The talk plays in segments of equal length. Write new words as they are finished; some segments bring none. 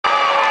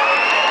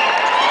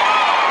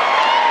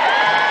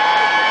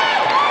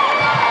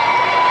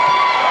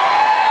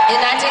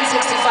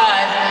1965,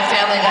 my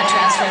family got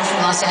transferred from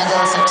Los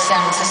Angeles up to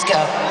San Francisco.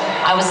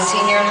 I was a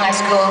senior in high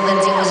school,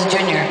 Lindsay was a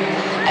junior.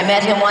 I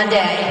met him one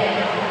day,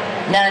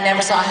 and then I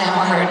never saw him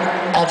or heard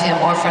of him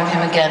or from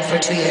him again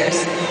for 2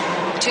 years.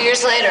 2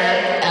 years later,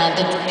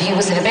 he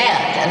was in a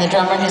band, and the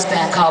drummer in his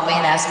band called me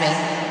and asked me,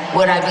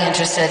 would I be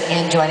interested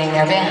in joining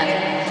their band?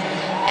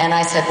 And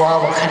I said,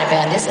 well, what kind of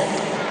band is it?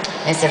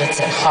 And he said,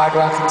 it's a hard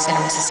rock in San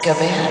Francisco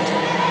band.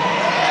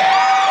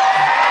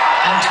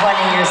 I'm 20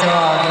 years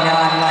old, you know,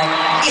 I'm like,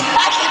 yeah,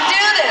 I can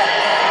do this!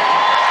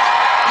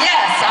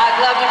 Yes, I'd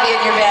love to be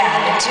in your band.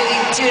 And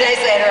two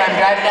days later, I'm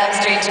driving down the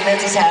street to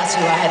Lindsay's house,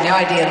 who I had no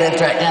idea lived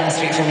right down the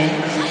street from me.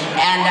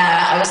 And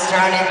I was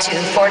thrown into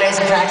 4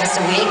 days of practice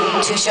a week,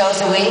 2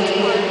 shows a week.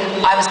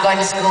 I was going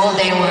to school,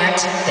 they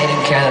weren't. They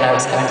didn't care that I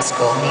was going to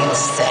school,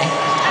 needless to say.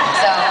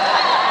 So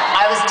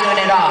I was doing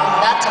it all.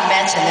 Not to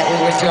mention that we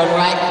were thrown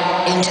right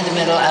into the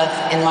middle of,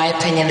 in my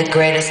opinion, the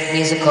greatest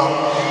musical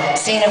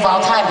scene of all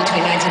time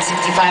between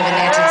 1965 and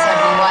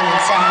 1971 in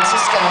San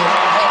Francisco,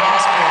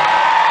 Haight-Ashbury.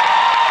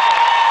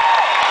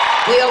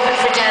 We opened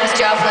for Janis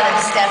Joplin at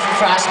the Stanford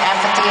Frost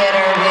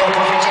Amphitheater. We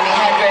opened for Jimi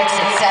Hendrix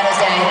at San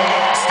Jose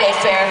State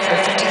Fair for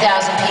 50,000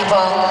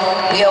 people.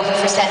 We opened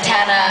for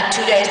Santana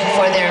 2 days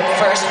before their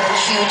first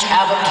huge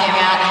album came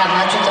out. Had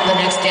lunch with them the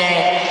next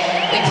day.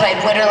 We played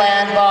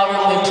Winterland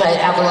Ballroom, we played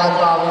Avalon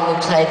Ballroom, we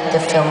played the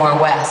Fillmore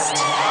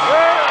West.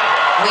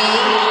 We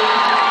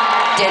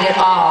did it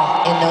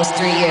all in those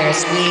 3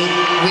 years. We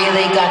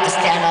really got to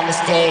stand on the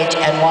stage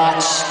and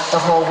watch the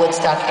whole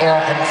Woodstock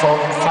era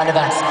unfold in front of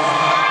us.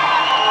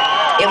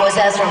 It was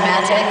as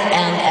romantic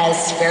and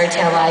as fairy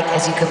tale-like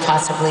as you could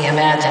possibly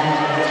imagine.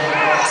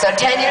 So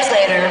 10 years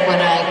later,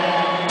 when I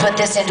put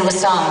this into a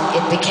song,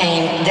 it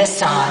became this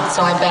song.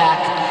 So I'm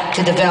back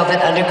to the Velvet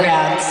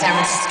Underground, San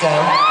Francisco,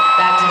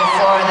 back to the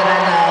floor that I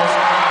love,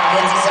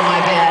 Lindsay's in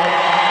my bed,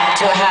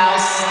 to a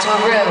house, to a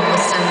room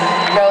with some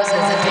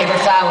roses and paper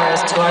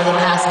flowers, to our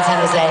little house in San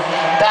Jose,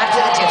 back to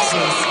the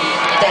Gypsies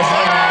that he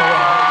and I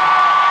were.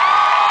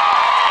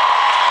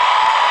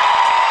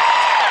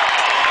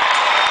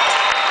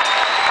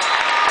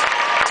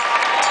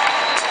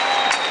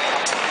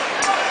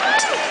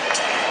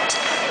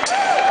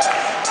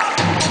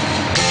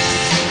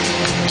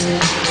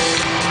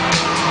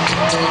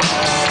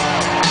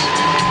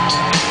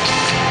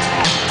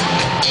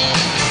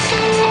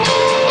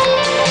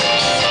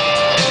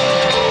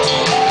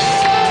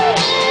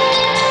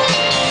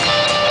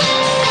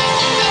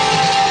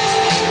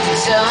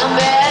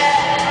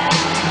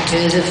 To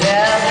the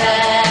velvet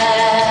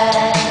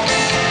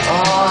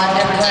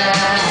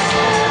underground,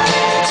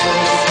 to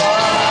the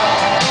floor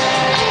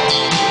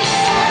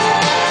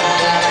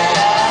that I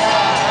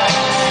love,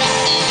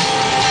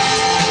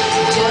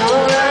 to a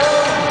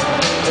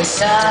room with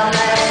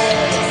sunlight.